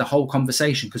infects the whole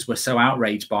conversation because we're so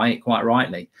outraged by it, quite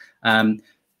rightly.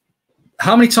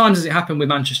 How many times has it happened with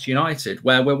Manchester United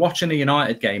where we're watching a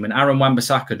United game and Aaron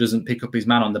Wan-Bissaka doesn't pick up his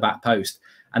man on the back post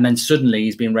and then suddenly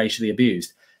he's being racially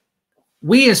abused?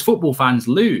 We as football fans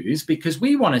lose because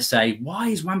we want to say, why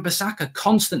is Wan-Bissaka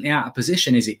constantly out of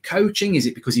position? Is it coaching? Is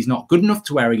it because he's not good enough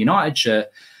to wear a United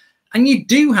shirt? And you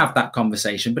do have that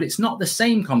conversation, but it's not the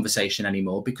same conversation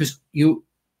anymore because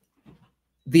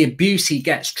the abuse he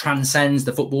gets transcends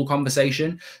the football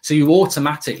conversation. So you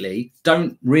automatically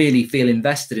don't really feel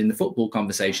invested in the football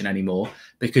conversation anymore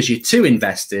because you're too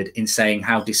invested in saying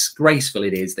how disgraceful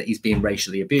it is that he's being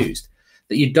racially abused,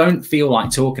 that you don't feel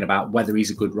like talking about whether he's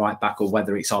a good right back or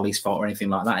whether it's Ollie's fault or anything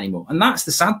like that anymore. And that's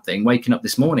the sad thing waking up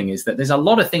this morning, is that there's a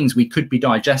lot of things we could be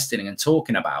digesting and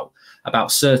talking about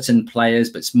certain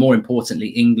players, but more importantly,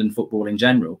 England football in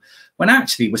general, when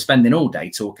actually we're spending all day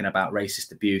talking about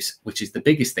racist abuse, which is the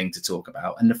biggest thing to talk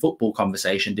about, and the football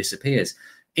conversation disappears.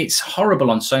 It's horrible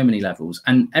on so many levels,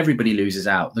 and everybody loses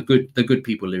out. The good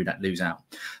people lose out.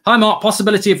 Hi, Mark.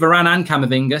 Possibility of Varane and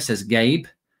Camavinga, says Gabe.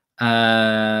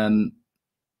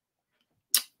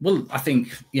 Well, I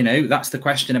think, you know, that's the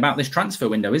question about this transfer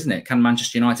window, isn't it? Can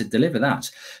Manchester United deliver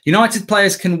that? United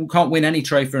players can't win any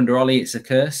trophy under Ollie. It's a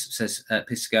curse, says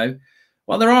Pisco.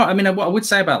 Well, there are. I mean, what I would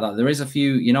say about that, there is a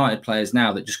few United players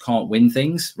now that just can't win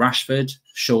things. Rashford,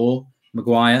 Shaw,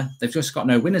 Maguire. They've just got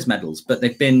no winners' medals, but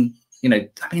they've been, you know,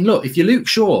 I mean, look, if you're Luke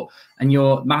Shaw and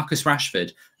you're Marcus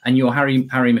Rashford and you're Harry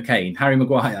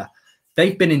Maguire,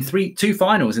 they've been in two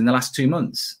finals in the last 2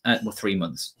 months. Well, 3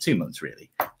 months, 2 months,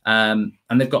 really. And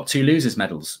they've got 2 losers'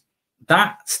 medals.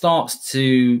 That starts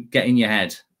to get in your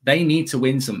head. They need to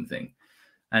win something.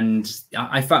 And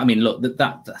I felt, I mean, look,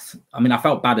 I mean, I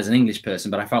felt bad as an English person,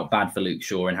 but I felt bad for Luke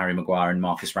Shaw and Harry Maguire and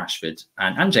Marcus Rashford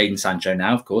and Jadon Sancho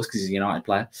now, of course, because he's a United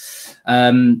player.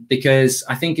 Because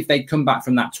I think if they'd come back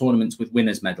from that tournament with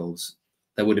winners' medals,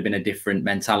 there would have been a different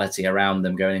mentality around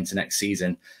them going into next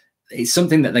season. It's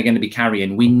something that they're going to be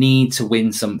carrying. We need to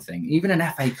win something. Even an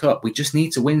FA Cup, we just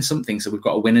need to win something so we've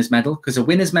got a winner's medal, because a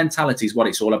winner's mentality is what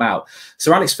it's all about.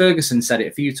 Sir Alex Ferguson said it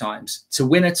a few times. To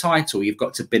win a title, you've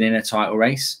got to be in a title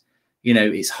race. You know,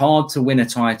 it's hard to win a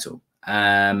title.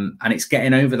 And it's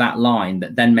getting over that line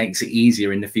that then makes it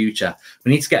easier in the future.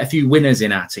 We need to get a few winners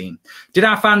in our team. Did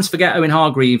our fans forget Owen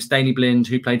Hargreaves, Daley Blind,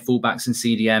 who played fullbacks in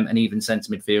CDM and even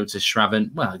centre midfield to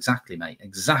Shravan? Well, exactly, mate.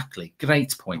 Exactly.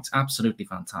 Great point. Absolutely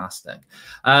fantastic.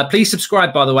 Please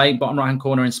subscribe, by the way, bottom right hand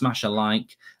corner, and smash a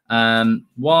like.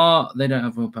 What they don't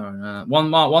have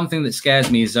one thing that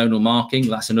scares me is zonal marking.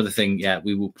 That's another thing. Yeah,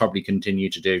 we will probably continue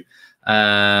to do.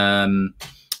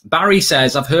 Barry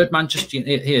says, I've heard Manchester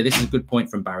here. This is a good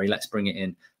point from Barry. Let's bring it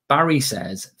in. Barry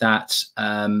says that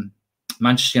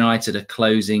Manchester United are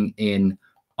closing in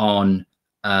on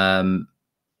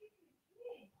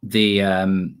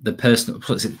the personal,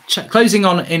 closing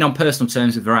in on personal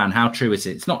terms with Varane. How true is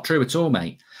it? It's not true at all,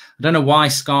 mate. I don't know why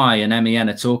Sky and MEN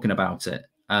are talking about it.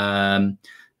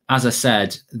 I as I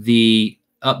said, the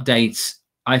updates,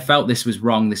 I felt this was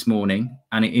wrong this morning,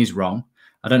 and it is wrong.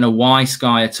 I don't know why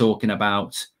Sky are talking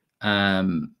about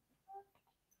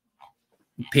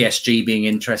PSG being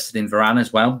interested in Varane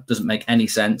as well. Doesn't make any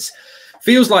sense.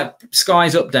 Feels like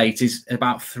Sky's update is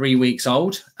about 3 weeks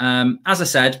old. As I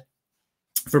said,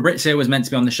 Fabrizio was meant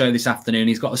to be on the show this afternoon.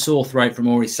 He's got a sore throat from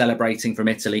all his celebrating from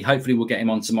Italy. Hopefully we'll get him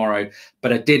on tomorrow.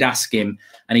 But I did ask him,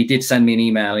 and he did send me an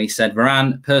email. He said,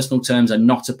 Varane, personal terms are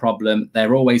not a problem.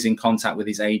 They're always in contact with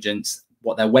his agents.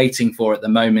 What they're waiting for at the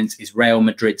moment is Real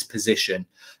Madrid's position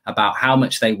about how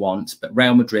much they want. But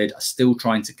Real Madrid are still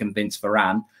trying to convince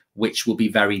Varane, which will be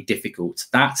very difficult.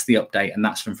 That's the update, and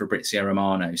that's from Fabrizio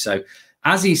Romano. So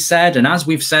as he said, and as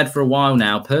we've said for a while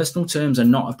now, personal terms are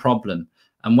not a problem.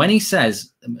 And when he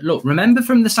says, look, remember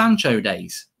from the Sancho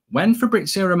days, when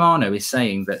Fabrizio Romano is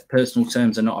saying that personal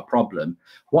terms are not a problem,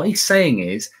 what he's saying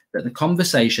is that the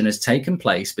conversation has taken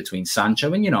place between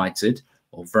Sancho and United,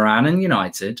 or Varane and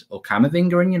United, or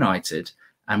Camavinga and United.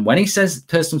 And when he says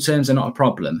personal terms are not a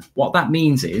problem, what that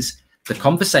means is the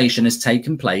conversation has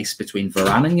taken place between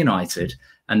Varane and United,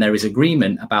 and there is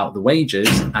agreement about the wages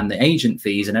and the agent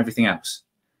fees and everything else.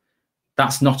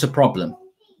 That's not a problem.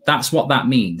 That's what that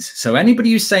means. So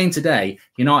anybody who's saying today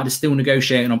United is still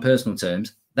negotiating on personal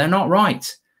terms, they're not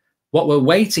right. What we're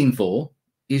waiting for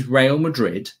is Real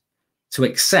Madrid to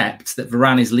accept that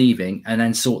Varane is leaving and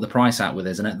then sort the price out with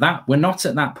us. And at that, we're not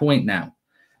at that point now.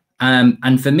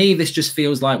 And for me, this just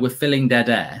feels like we're filling dead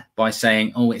air by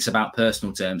saying, oh, it's about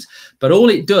personal terms. But all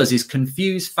it does is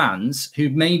confuse fans who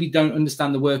maybe don't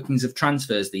understand the workings of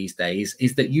transfers these days,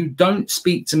 is that you don't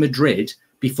speak to Madrid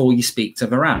before you speak to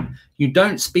Varane. You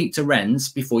don't speak to Rennes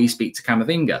before you speak to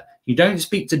Camavinga. You don't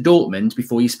speak to Dortmund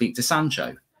before you speak to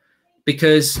Sancho.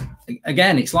 Because,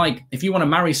 again, it's like if you want to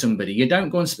marry somebody, you don't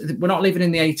go and... We're not living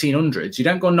in the 1800s. You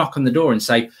don't go and knock on the door and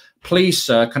say, please,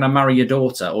 sir, can I marry your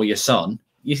daughter or your son?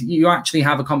 You actually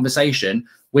have a conversation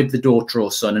with the daughter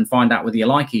or son and find out whether you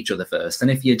like each other first. And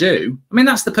if you do, I mean,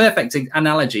 that's the perfect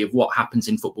analogy of what happens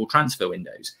in football transfer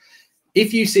windows.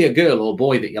 If you see a girl or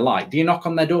boy that you like, do you knock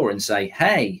on their door and say,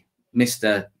 hey,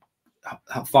 Mr.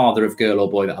 Father of girl or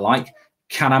boy that I like,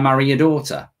 can I marry your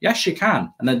daughter? Yes, you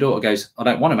can. And their daughter goes, I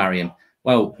don't want to marry him.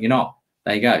 Well, you're not.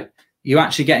 There you go. You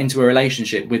actually get into a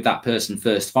relationship with that person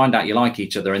first, find out you like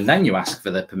each other, and then you ask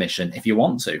for the permission if you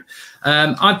want to.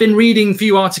 I've been reading a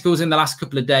few articles in the last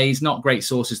couple of days, not great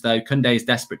sources though. Koundé is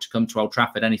desperate to come to Old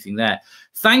Trafford, anything there.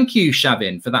 Thank you,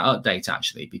 Shavin, for that update,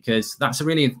 actually, because that's a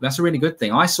really good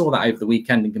thing. I saw that over the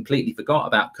weekend and completely forgot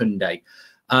about Koundé.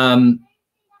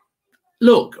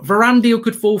 Look, Varane deal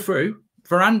could fall through.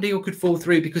 Varane deal could fall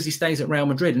through because he stays at Real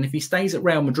Madrid. And if he stays at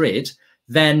Real Madrid,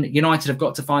 then United have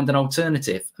got to find an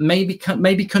alternative. Maybe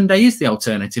Koundé is the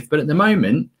alternative, but at the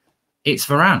moment, it's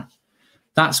Varane.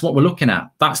 That's what we're looking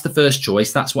at. That's the first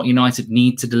choice. That's what United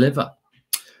need to deliver.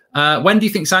 When do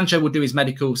you think Sancho will do his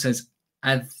medical, says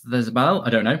Evzabel?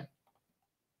 I don't know.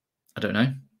 I don't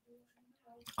know.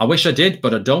 I wish I did,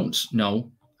 but I don't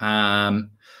know.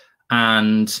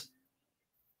 And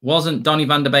wasn't Donny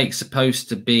van der Beek supposed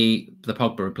to be the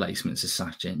Pogba replacement, says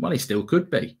Sachin? Well, he still could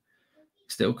be.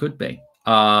 Still could be.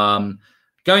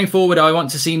 Going forward, I want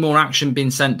to see more action being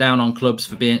sent down on clubs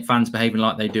for fans behaving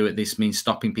like they do. This means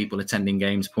stopping people attending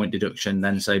games, point deduction,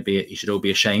 then so be it. You should all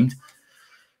be ashamed.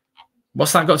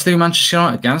 What's that got to do with Manchester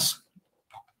United, Gaz?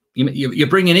 You're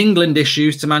bringing England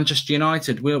issues to Manchester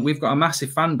United. We've got a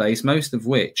massive fan base, most of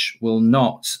which will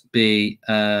not be...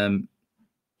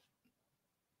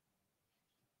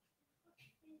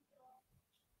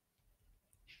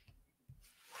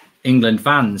 England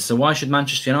fans. So why should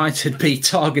Manchester United be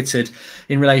targeted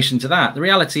in relation to that? The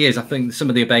reality is, I think some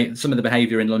of the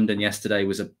behaviour in London yesterday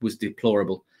was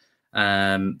deplorable.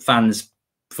 Fans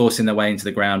forcing their way into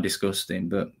the ground, disgusting.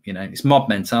 But you know, it's mob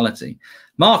mentality.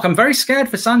 Mark, I'm very scared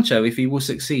for Sancho if he will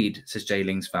succeed, says Jay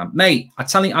Ling's fan. Mate,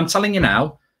 I'm telling you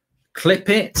now, clip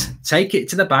it, take it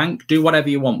to the bank, do whatever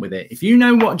you want with it. If you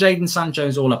know what Jadon Sancho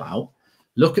is all about,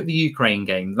 look at the Ukraine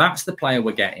game. That's the player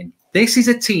we're getting. This is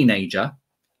a teenager.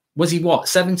 Was he what,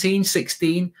 17,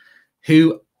 16,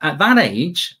 who at that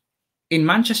age in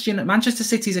Manchester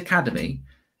City's academy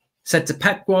said to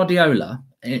Pep Guardiola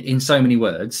in so many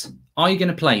words, are you going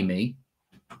to play me?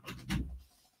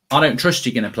 I don't trust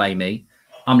you're going to play me.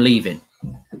 I'm leaving.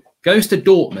 Goes to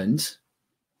Dortmund,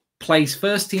 plays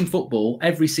first team football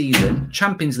every season,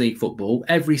 Champions League football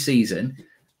every season,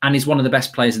 and is one of the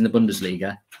best players in the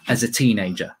Bundesliga as a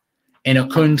teenager in a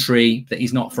country that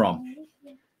he's not from.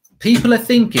 People are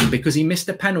thinking because he missed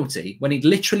a penalty when he'd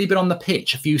literally been on the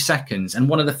pitch a few seconds and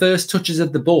one of the first touches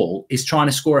of the ball is trying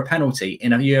to score a penalty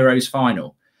in a Euros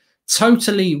final,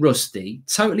 totally rusty,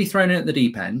 totally thrown in at the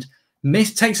deep end,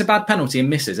 takes a bad penalty and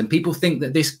misses, and people think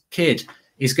that this kid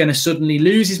is going to suddenly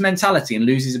lose his mentality and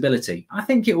lose his ability. I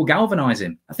think it will galvanise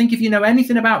him. I think if you know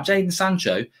anything about Jadon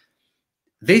Sancho,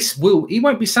 he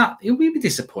won't be he'll be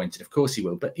disappointed, of course he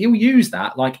will, but he'll use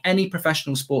that like any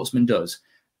professional sportsman does,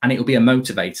 and it'll be a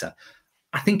motivator.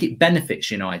 I think it benefits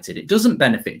United. It doesn't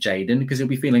benefit Jadon because he'll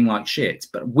be feeling like shit,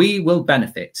 but we will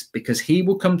benefit because he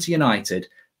will come to United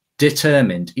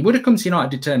determined. He would have come to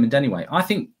United determined anyway. I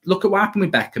think, look at what happened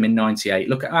with Beckham in '98.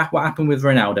 Look at what happened with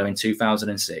Ronaldo in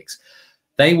 2006.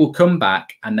 They will come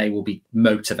back and they will be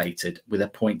motivated with a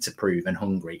point to prove and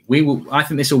hungry. I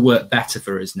think this will work better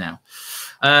for us now.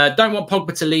 Don't want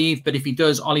Pogba to leave, but if he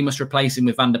does, Ollie must replace him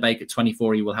with Van der Beek at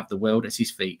 24. He will have the world at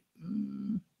his feet.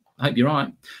 I hope you're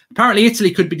right. Apparently,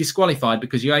 Italy could be disqualified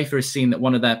because UEFA has seen that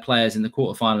one of their players in the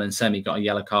quarterfinal and semi got a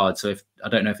yellow card. So I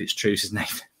don't know if it's true, says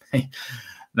Nathan.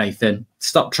 Nathan,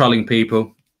 stop trolling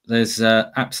people. There's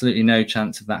absolutely no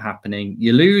chance of that happening.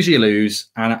 You lose, you lose.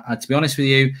 And to be honest with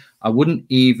you, I wouldn't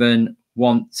even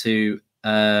want to.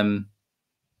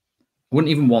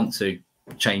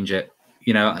 Change it.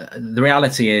 You know, the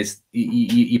reality is,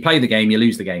 you play the game, you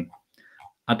lose the game.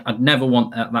 I'd never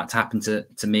want that to happen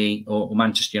to me or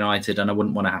Manchester United, and I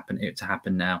wouldn't want it to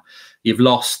happen now. You've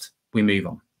lost, we move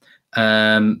on.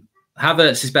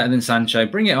 Havertz is better than Sancho.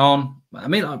 Bring it on. I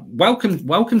mean, welcome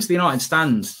to the United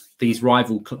stand, these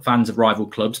fans of rival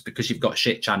clubs, because you've got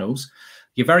shit channels.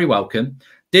 You're very welcome.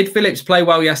 Did Phillips play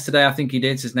well yesterday? I think he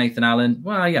did, says Nathan Allen.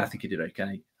 Well, yeah, I think he did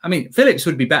okay. I mean, Phillips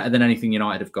would be better than anything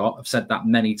United have got. I've said that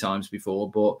many times before,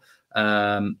 but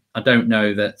I don't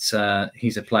know that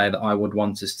he's a player that I would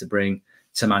want us to bring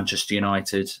to Manchester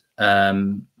United.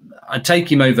 I'd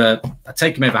take him over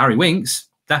Harry Winks,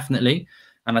 definitely,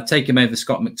 and I'd take him over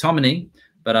Scott McTominay.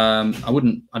 But I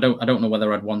don't know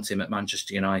whether I'd want him at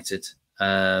Manchester United.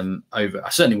 I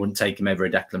certainly wouldn't take him over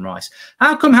a Declan Rice.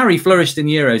 How come Harry flourished in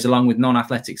Euros along with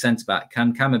non-athletic centre-back?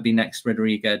 Can Kama be next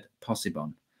Rodriguez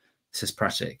Posibon? Says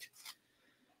Pratik.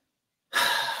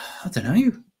 I don't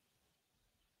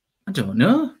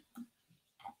know.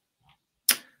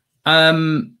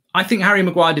 I think Harry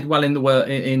Maguire did well in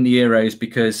the Euros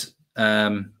because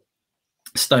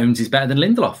Stones is better than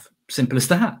Lindelof. Simple as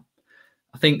that.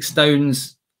 I think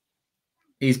Stones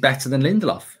is better than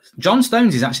Lindelof. John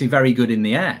Stones is actually very good in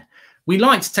the air. We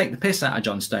like to take the piss out of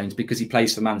John Stones because he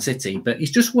plays for Man City, but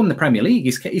he's just won the Premier League.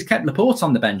 He's kept Laporte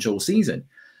on the bench all season.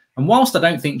 And whilst I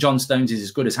don't think John Stones is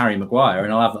as good as Harry Maguire,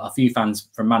 and I'll have a few fans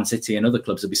from Man City and other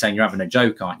clubs will be saying, you're having a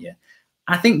joke, aren't you?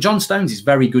 I think John Stones is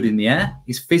very good in the air.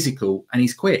 He's physical and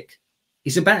he's quick.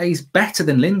 He's better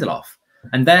than Lindelof.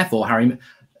 And therefore,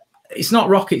 it's not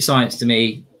rocket science to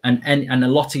me, and a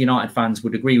lot of United fans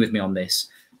would agree with me on this.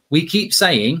 We keep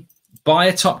saying, buy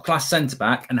a top-class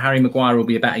centre-back and Harry Maguire will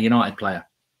be a better United player.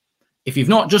 If you've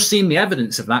not just seen the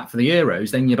evidence of that for the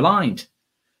Euros, then you're blind.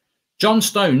 John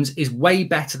Stones is way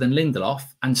better than Lindelof,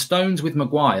 and Stones with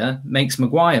Maguire makes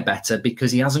Maguire better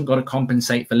because he hasn't got to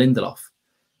compensate for Lindelof.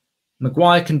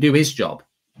 Maguire can do his job.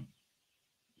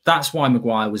 That's why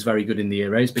Maguire was very good in the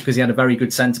Euros, because he had a very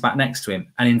good centre-back next to him.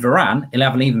 And in Varane, he'll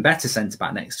have an even better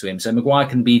centre-back next to him, so Maguire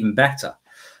can be even better.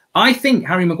 I think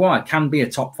Harry Maguire can be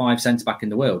a top 5 centre-back in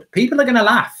the world. People are going to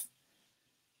laugh,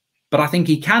 but I think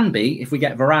he can be if we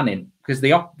get Varane in, because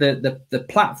the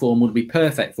platform would be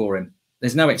perfect for him.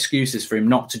 There's no excuses for him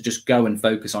not to just go and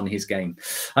focus on his game.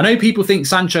 I know people think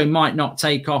Sancho might not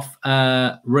take off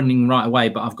running right away,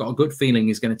 but I've got a good feeling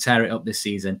he's going to tear it up this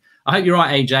season. I hope you're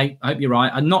right, AJ. I hope you're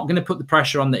right. I'm not going to put the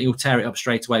pressure on that he'll tear it up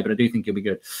straight away, but I do think he'll be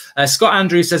good. Scott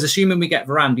Andrews says, assuming we get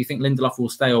Varane, do you think Lindelof will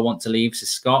stay or want to leave? Says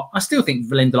Scott. I still think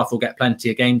Lindelof will get plenty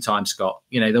of game time, Scott.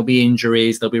 You know, there'll be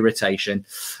injuries, there'll be rotation.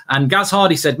 And Gaz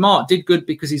Hardy said, Mark did good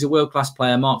because he's a world-class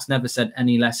player. Mark's never said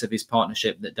any less of his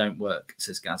partnership that don't work,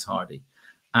 says Gaz Hardy.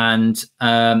 And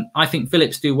I think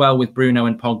Phillips do well with Bruno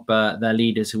and Pogba. They're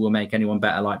leaders who will make anyone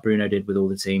better, like Bruno did with all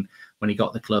the team when he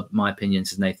got the club. My opinion,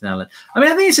 says Nathan Allen. I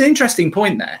mean, I think it's an interesting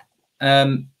point there.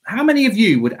 How many of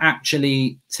you would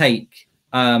actually take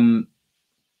Kelvin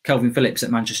Phillips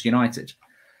at Manchester United?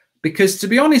 Because to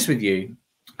be honest with you,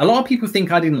 a lot of people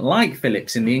think I didn't like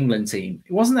Phillips in the England team.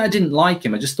 It wasn't that I didn't like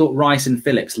him. I just thought Rice and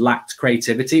Phillips lacked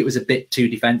creativity. It was a bit too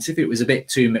defensive. It was a bit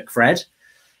too McFred.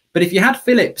 But if you had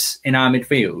Phillips in our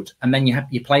midfield and then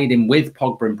you played him with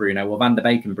Pogba and Bruno or Van der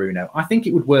Beek and Bruno, I think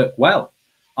it would work well.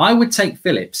 I would take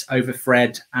Phillips over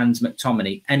Fred and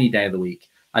McTominay any day of the week.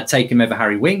 I'd take him over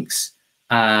Harry Winks.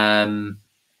 I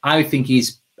think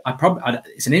it's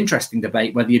an interesting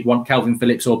debate whether you'd want Kelvin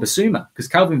Phillips or Basuma, because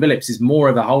Kelvin Phillips is more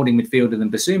of a holding midfielder than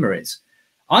Basuma is.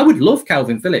 I would love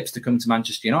Kelvin Phillips to come to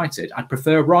Manchester United. I'd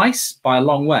prefer Rice by a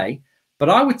long way, But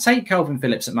I would take Calvin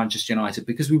Phillips at Manchester United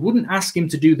because we wouldn't ask him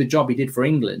to do the job he did for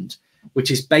England,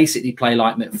 which is basically play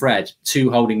like McFred,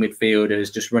 2 holding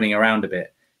midfielders, just running around a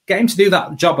bit. Get him to do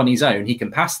that job on his own. He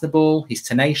can pass the ball. He's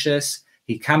tenacious.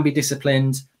 He can be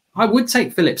disciplined. I would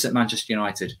take Phillips at Manchester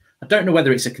United. I don't know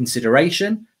whether it's a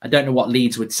consideration. I don't know what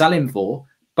Leeds would sell him for,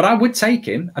 but I would take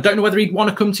him. I don't know whether he'd want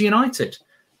to come to United,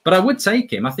 but I would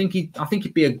take him. I think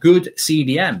he'd be a good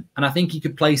CDM, and I think he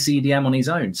could play CDM on his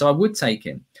own. So I would take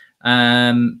him.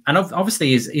 And obviously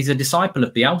he's a disciple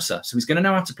of Bielsa, so he's going to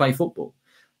know how to play football.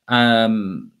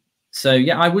 So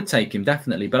yeah, I would take him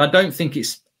definitely, but I don't think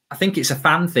I think it's a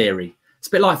fan theory. It's a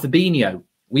bit like Fabinho.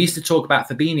 We used to talk about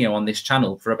Fabinho on this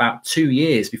channel for about 2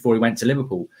 years before he went to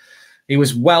Liverpool. He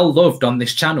was well loved on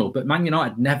this channel, but Man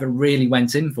United never really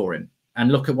went in for him.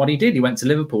 And look at what he did. He went to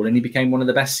Liverpool and he became one of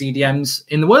the best CDMs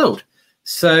in the world.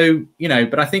 So, you know,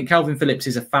 but I think Calvin Phillips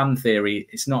is a fan theory.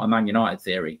 It's not a Man United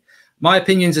theory. My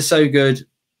opinions are so good,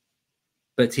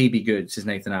 but he be good, says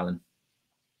Nathan Allen.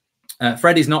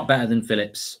 Fred is not better than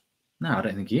Phillips. No, I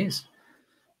don't think he is.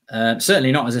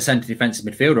 Certainly not as a centre defensive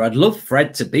midfielder. I'd love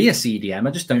Fred to be a CDM.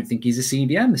 I just don't think he's a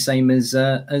CDM, the same as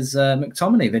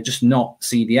McTominay. They're just not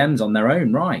CDMs on their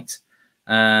own right.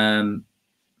 Sam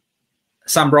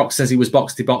Brock says he was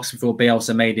box-to-box before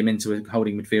Bielsa made him into a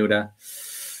holding midfielder.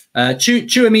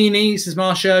 Chouamini, says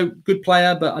Marshall, good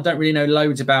player, but I don't really know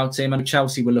loads about him. I know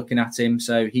Chelsea were looking at him,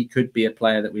 so he could be a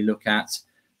player that we look at.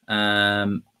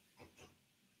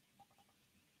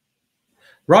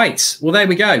 Right, well, there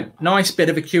we go. Nice bit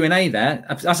of a Q&A there.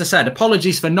 As I said,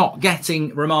 apologies for not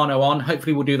getting Romano on.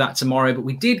 Hopefully we'll do that tomorrow, but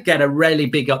we did get a really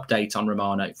big update on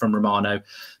from Romano.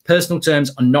 Personal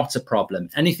terms are not a problem.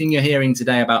 Anything you're hearing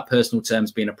today about personal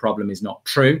terms being a problem is not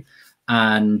true.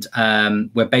 And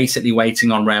we're basically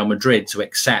waiting on Real Madrid to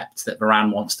accept that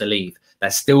Varane wants to leave.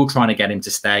 They're still trying to get him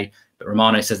to stay, but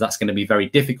Romano says that's going to be very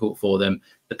difficult for them.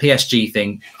 The PSG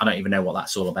thing, I don't even know what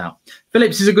that's all about.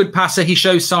 Phillips is a good passer. He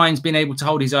shows signs being able to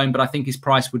hold his own, but I think his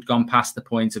price would have gone past the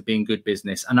point of being good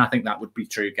business. And I think that would be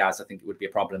true, Gaz. I think it would be a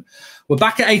problem. We're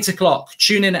back at 8 o'clock.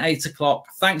 Tune in at 8 o'clock.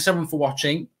 Thanks, everyone, for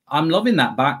watching. I'm loving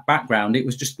that background. We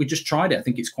just tried it. I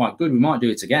think it's quite good. We might do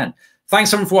it again.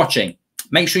 Thanks, everyone, for watching.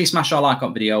 Make sure you smash our like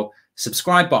on video.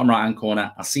 Subscribe, bottom right-hand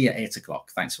corner. I'll see you at 8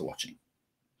 o'clock. Thanks for watching.